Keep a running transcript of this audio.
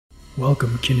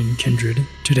Welcome, kin and kindred.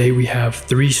 Today we have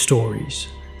 3 stories.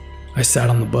 I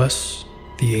sat on the bus,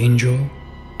 the angel,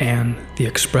 and the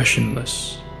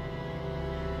expressionless.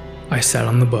 I sat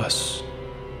on the bus.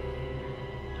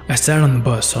 I sat on the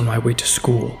bus on my way to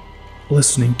school,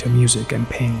 listening to music and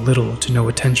paying little to no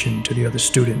attention to the other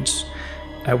students.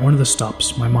 At one of the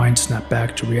stops, my mind snapped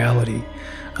back to reality.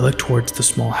 I looked towards the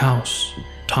small house.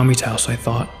 Tommy's house, I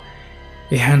thought.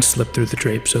 A hand slipped through the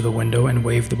drapes of the window and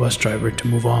waved the bus driver to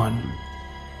move on.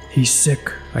 He's sick,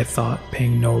 I thought,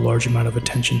 paying no large amount of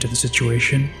attention to the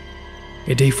situation.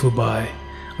 A day flew by.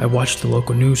 I watched the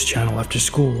local news channel after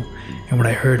school, and what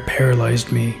I heard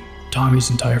paralyzed me. Tommy's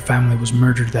entire family was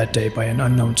murdered that day by an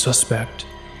unknown suspect.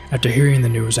 After hearing the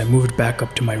news, I moved back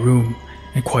up to my room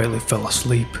and quietly fell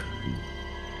asleep.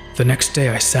 The next day,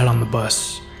 I sat on the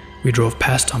bus. We drove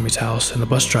past Tommy's house, and the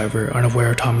bus driver, unaware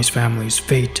of Tommy's family's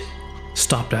fate,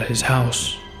 stopped at his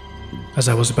house. As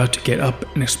I was about to get up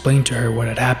and explain to her what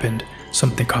had happened,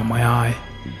 something caught my eye.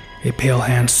 A pale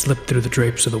hand slipped through the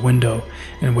drapes of the window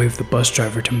and waved the bus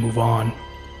driver to move on.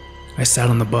 I sat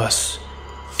on the bus,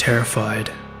 terrified.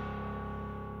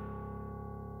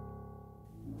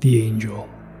 The angel.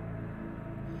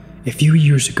 A few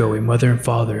years ago, a mother and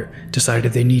father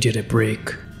decided they needed a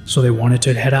break, so they wanted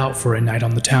to head out for a night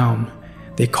on the town.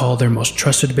 They called their most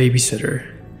trusted babysitter.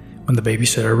 When the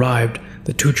babysitter arrived,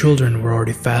 the 2 children were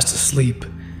already fast asleep,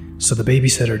 so the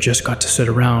babysitter just got to sit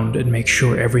around and make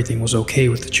sure everything was okay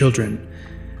with the children.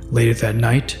 Later that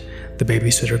night, the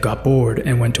babysitter got bored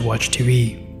and went to watch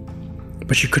TV.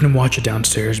 But she couldn't watch it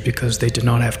downstairs because they did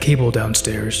not have cable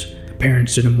downstairs. The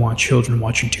parents didn't want children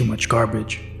watching too much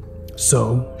garbage.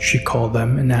 So she called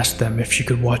them and asked them if she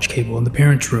could watch cable in the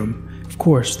parents' room. Of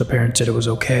course, the parents said it was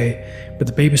okay, but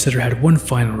the babysitter had one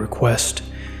final request.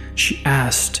 She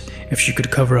asked if she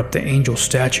could cover up the angel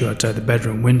statue outside the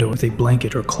bedroom window with a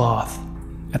blanket or cloth.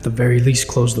 At the very least,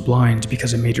 close the blinds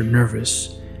because it made her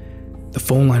nervous. The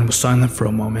phone line was silent for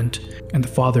a moment, and the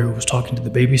father who was talking to the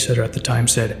babysitter at the time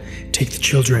said, "Take the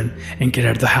children and get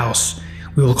out of the house.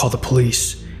 We will call the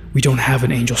police. We don't have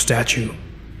an angel statue."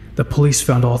 The police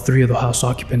found all 3 of the house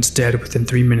occupants dead within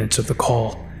 3 minutes of the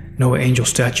call. No angel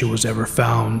statue was ever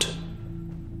found.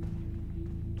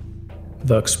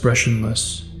 The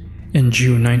expressionless. In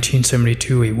June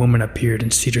 1972, a woman appeared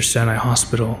in Cedars-Sinai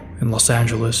Hospital in Los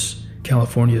Angeles.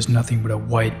 California is nothing but a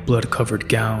white, blood-covered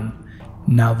gown.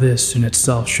 Now this in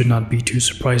itself should not be too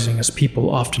surprising, as people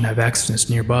often have accidents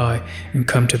nearby and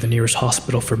come to the nearest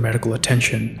hospital for medical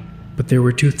attention. But there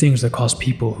were 2 things that caused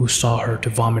people who saw her to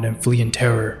vomit and flee in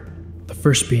terror. The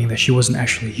first being that she wasn't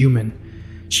actually human.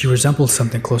 She resembled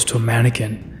something close to a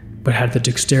mannequin, but had the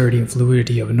dexterity and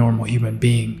fluidity of a normal human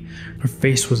being. Her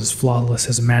face was as flawless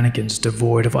as a mannequin's,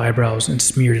 devoid of eyebrows and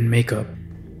smeared in makeup.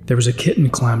 There was a kitten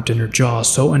clamped in her jaw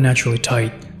so unnaturally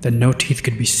tight that no teeth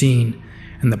could be seen,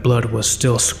 and the blood was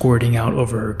still squirting out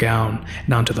over her gown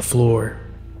and onto the floor.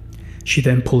 She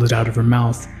then pulled it out of her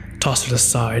mouth, tossed it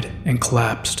aside, and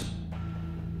collapsed.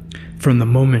 From the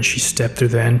moment she stepped through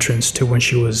the entrance to when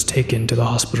she was taken to the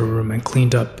hospital room and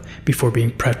cleaned up before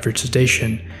being prepped for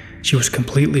sedation, she was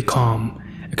completely calm,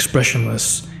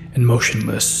 expressionless, and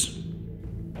motionless.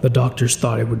 The doctors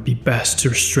thought it would be best to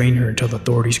restrain her until the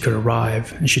authorities could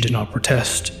arrive, and she did not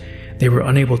protest. They were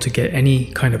unable to get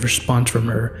any kind of response from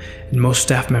her, and most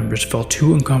staff members felt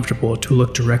too uncomfortable to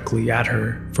look directly at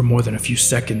her for more than a few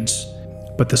seconds.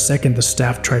 But the second the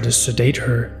staff tried to sedate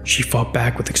her, she fought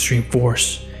back with extreme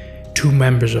force. 2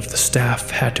 members of the staff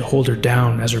had to hold her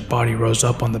down as her body rose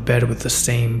up on the bed with the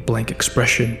same blank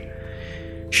expression.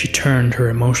 She turned her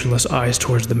emotionless eyes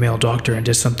towards the male doctor and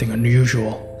did something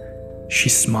unusual. She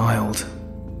smiled.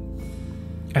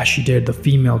 As she did, the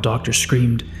female doctor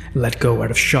screamed and let go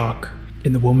out of shock.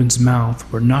 In the woman's mouth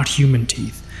were not human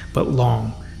teeth, but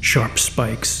long, sharp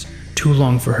spikes, too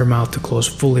long for her mouth to close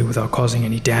fully without causing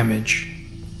any damage.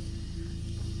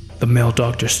 The male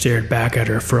doctor stared back at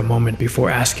her for a moment before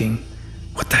asking,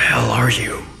 "What the hell are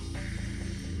you?"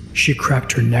 She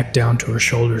cracked her neck down to her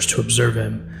shoulders to observe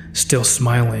him, still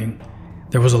smiling.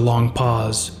 There was a long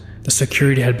pause. The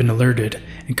security had been alerted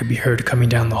and could be heard coming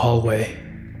down the hallway.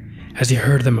 As he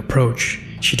heard them approach,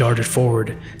 she darted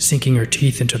forward, sinking her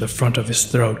teeth into the front of his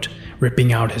throat,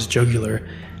 ripping out his jugular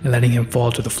and letting him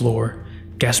fall to the floor,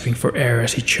 gasping for air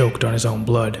as he choked on his own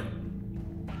blood.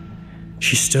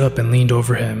 She stood up and leaned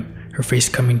over him, her face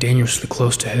coming dangerously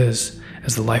close to his.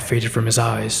 As the light faded from his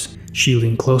eyes, she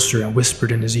leaned closer and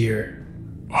whispered in his ear,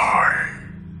 "I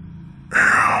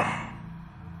am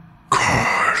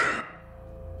God."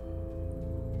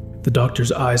 The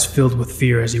doctor's eyes filled with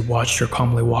fear as he watched her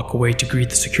calmly walk away to greet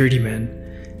the security men.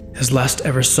 His last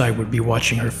ever sight would be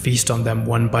watching her feast on them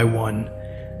one by one.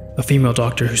 A female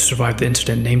doctor who survived the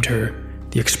incident named her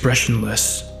the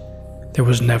Expressionless. There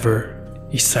was never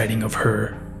a sighting of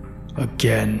her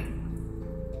again.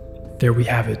 There we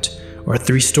have it, our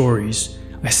 3 stories.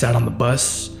 I sat on the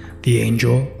bus, the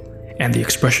angel, and the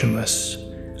Expressionless.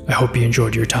 I hope you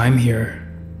enjoyed your time here.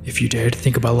 If you did,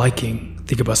 think about liking,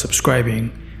 think about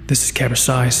subscribing. This is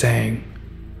CabraSye saying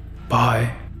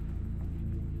bye.